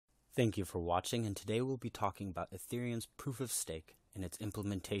Thank you for watching, and today we'll be talking about Ethereum's Proof of Stake and its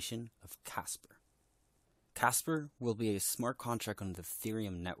implementation of Casper. Casper will be a smart contract on the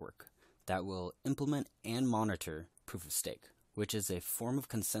Ethereum network that will implement and monitor Proof of Stake, which is a form of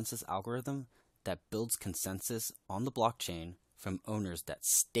consensus algorithm that builds consensus on the blockchain from owners that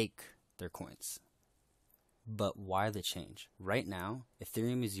stake their coins. But why the change? Right now,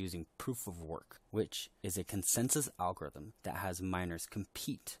 Ethereum is using proof of work, which is a consensus algorithm that has miners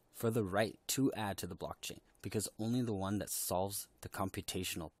compete for the right to add to the blockchain, because only the one that solves the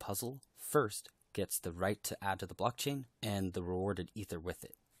computational puzzle first gets the right to add to the blockchain and the rewarded ether with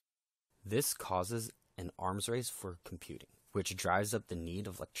it. This causes an arms race for computing, which drives up the need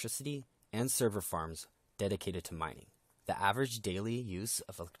of electricity and server farms dedicated to mining. The average daily use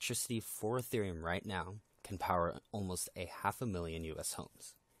of electricity for Ethereum right now can power almost 500,000 US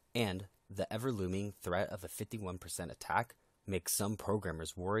homes. And the ever-looming threat of a 51% attack makes some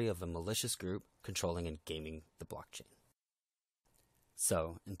programmers worry of a malicious group controlling and gaming the blockchain.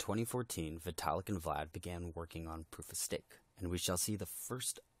 So, in 2014, Vitalik and Vlad began working on Proof of Stake, and we shall see the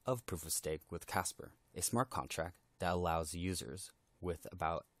first of Proof of Stake with Casper, a smart contract that allows users with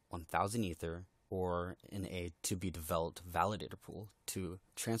about 1,000 Ether or in a to-be-developed validator pool to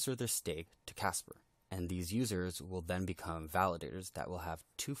transfer their stake to Casper. And these users will then become validators that will have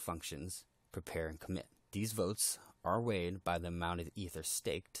two functions: prepare and commit. These votes are weighed by the amount of ether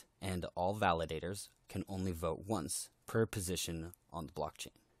staked, and all validators can only vote once per position on the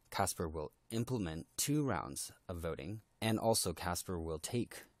blockchain. Casper will implement 2 rounds of voting, and also Casper will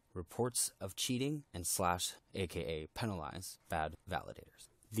take reports of cheating and aka penalize bad validators.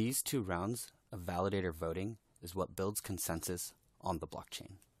 These 2 rounds of validator voting is what builds consensus on the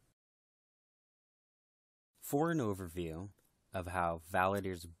blockchain. For an overview of how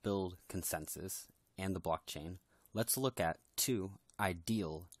validators build consensus and the blockchain, let's look at 2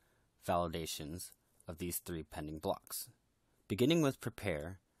 ideal validations of these 3 pending blocks. Beginning with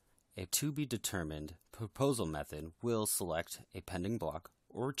prepare, a to-be-determined proposal method will select a pending block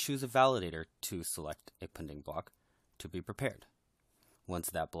or choose a validator to select a pending block to be prepared. Once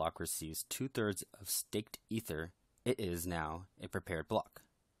that block receives 2/3 of staked ether, it is now a prepared block.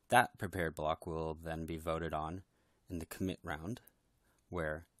 That prepared block will then be voted on in the commit round,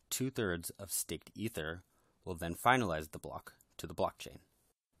 where 2/3 of staked ether will then finalize the block to the blockchain.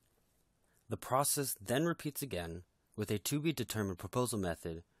 The process then repeats again with a to-be-determined proposal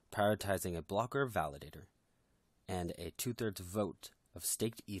method prioritizing a block or a validator, and a 2/3 vote of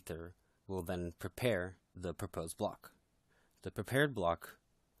staked ether will then prepare the proposed block. The prepared block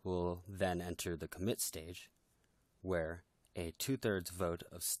will then enter the commit stage, where a 2/3 vote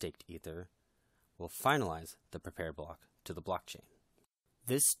of staked ether will finalize the prepared block to the blockchain.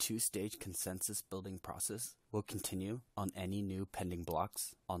 This 2-stage consensus building process will continue on any new pending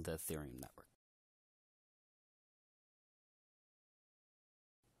blocks on the Ethereum network.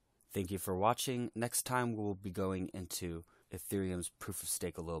 Thank you for watching. Next time we'll be going into Ethereum's Proof of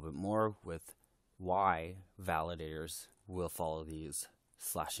Stake a little bit more with why validators will follow these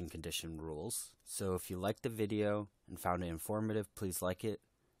slashing condition rules. So if you liked the video and found it informative, please like it.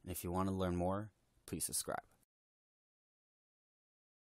 And if you want to learn more, please subscribe.